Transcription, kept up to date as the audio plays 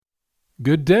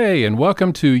Good day, and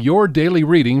welcome to your daily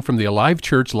reading from the Alive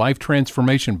Church Life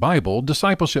Transformation Bible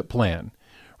Discipleship Plan.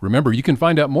 Remember, you can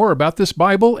find out more about this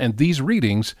Bible and these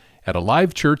readings at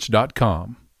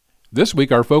alivechurch.com. This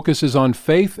week, our focus is on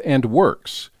faith and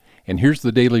works, and here's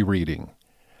the daily reading.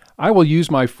 I will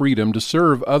use my freedom to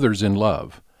serve others in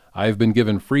love. I have been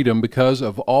given freedom because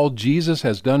of all Jesus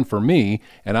has done for me,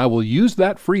 and I will use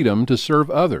that freedom to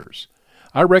serve others.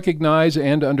 I recognize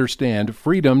and understand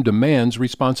freedom demands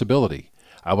responsibility.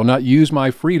 I will not use my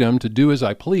freedom to do as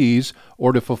I please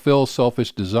or to fulfill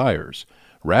selfish desires.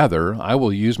 Rather, I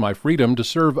will use my freedom to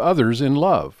serve others in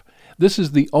love. This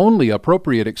is the only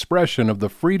appropriate expression of the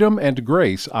freedom and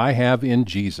grace I have in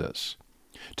Jesus.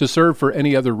 To serve for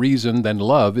any other reason than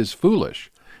love is foolish.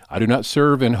 I do not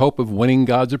serve in hope of winning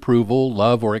God's approval,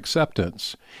 love, or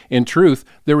acceptance. In truth,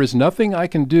 there is nothing I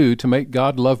can do to make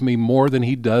God love me more than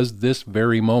He does this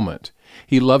very moment.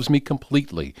 He loves me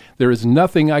completely. There is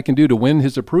nothing I can do to win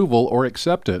His approval or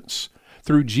acceptance.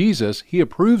 Through Jesus, He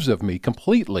approves of me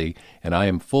completely, and I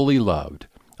am fully loved.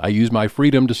 I use my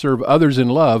freedom to serve others in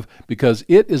love because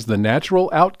it is the natural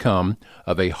outcome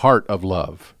of a heart of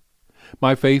love.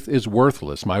 My faith is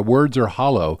worthless, my words are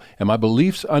hollow, and my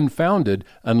beliefs unfounded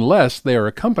unless they are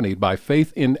accompanied by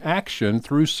faith in action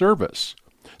through service.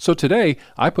 So today,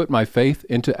 I put my faith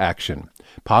into action.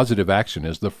 Positive action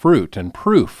is the fruit and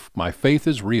proof my faith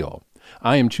is real.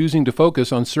 I am choosing to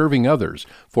focus on serving others,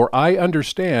 for I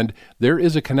understand there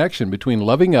is a connection between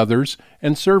loving others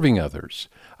and serving others.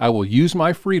 I will use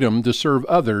my freedom to serve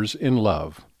others in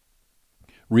love.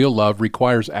 Real love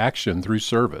requires action through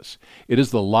service. It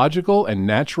is the logical and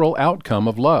natural outcome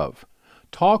of love.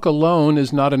 Talk alone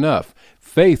is not enough.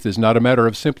 Faith is not a matter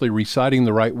of simply reciting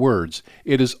the right words.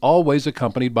 It is always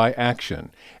accompanied by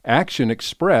action. Action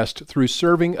expressed through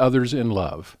serving others in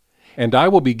love. And I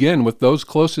will begin with those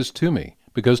closest to me,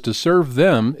 because to serve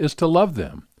them is to love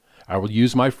them. I will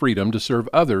use my freedom to serve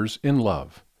others in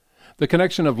love. The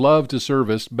connection of love to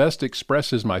service best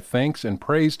expresses my thanks and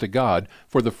praise to God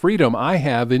for the freedom I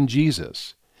have in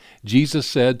Jesus. Jesus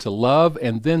said to love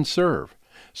and then serve.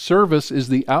 Service is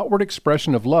the outward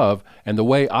expression of love and the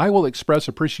way I will express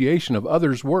appreciation of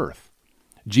others' worth.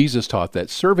 Jesus taught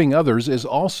that serving others is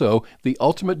also the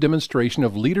ultimate demonstration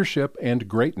of leadership and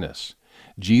greatness.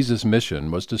 Jesus'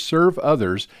 mission was to serve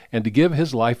others and to give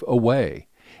His life away.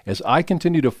 As I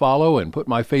continue to follow and put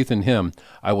my faith in Him,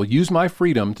 I will use my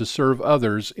freedom to serve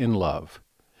others in love.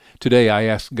 Today I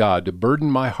ask God to burden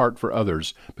my heart for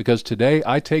others, because today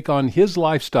I take on His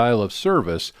lifestyle of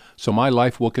service so my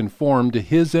life will conform to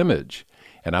His image,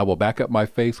 and I will back up my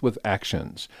faith with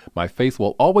actions. My faith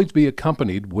will always be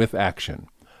accompanied with action.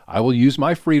 I will use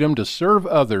my freedom to serve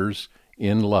others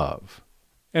in love.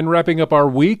 And wrapping up our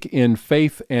week in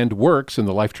Faith and Works in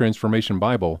the Life Transformation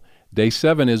Bible, Day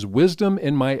 7 is Wisdom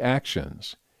in My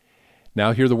Actions.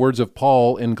 Now hear the words of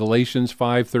Paul in Galatians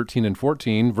 5:13 and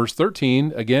 14. Verse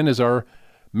 13, again, is our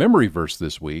memory verse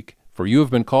this week. For you have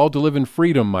been called to live in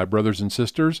freedom, my brothers and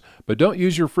sisters, but don't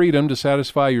use your freedom to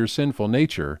satisfy your sinful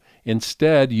nature.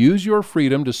 Instead, use your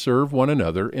freedom to serve one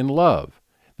another in love.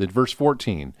 Then verse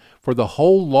 14, for the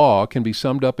whole law can be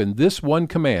summed up in this one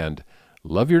command,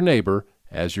 love your neighbor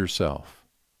as yourself.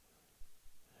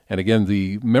 And again,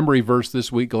 the memory verse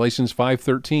this week, Galatians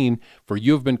 5:13, for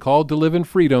you have been called to live in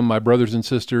freedom, my brothers and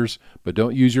sisters, but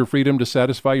don't use your freedom to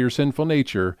satisfy your sinful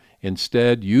nature.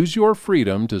 Instead, use your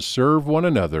freedom to serve one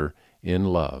another in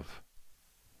love.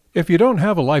 If you don't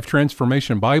have a Life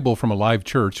Transformation Bible from Alive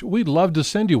Church, we'd love to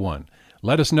send you one.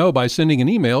 Let us know by sending an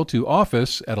email to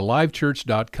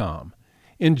office@alivechurch.com.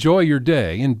 Enjoy your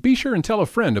day, and be sure and tell a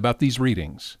friend about these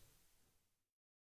readings.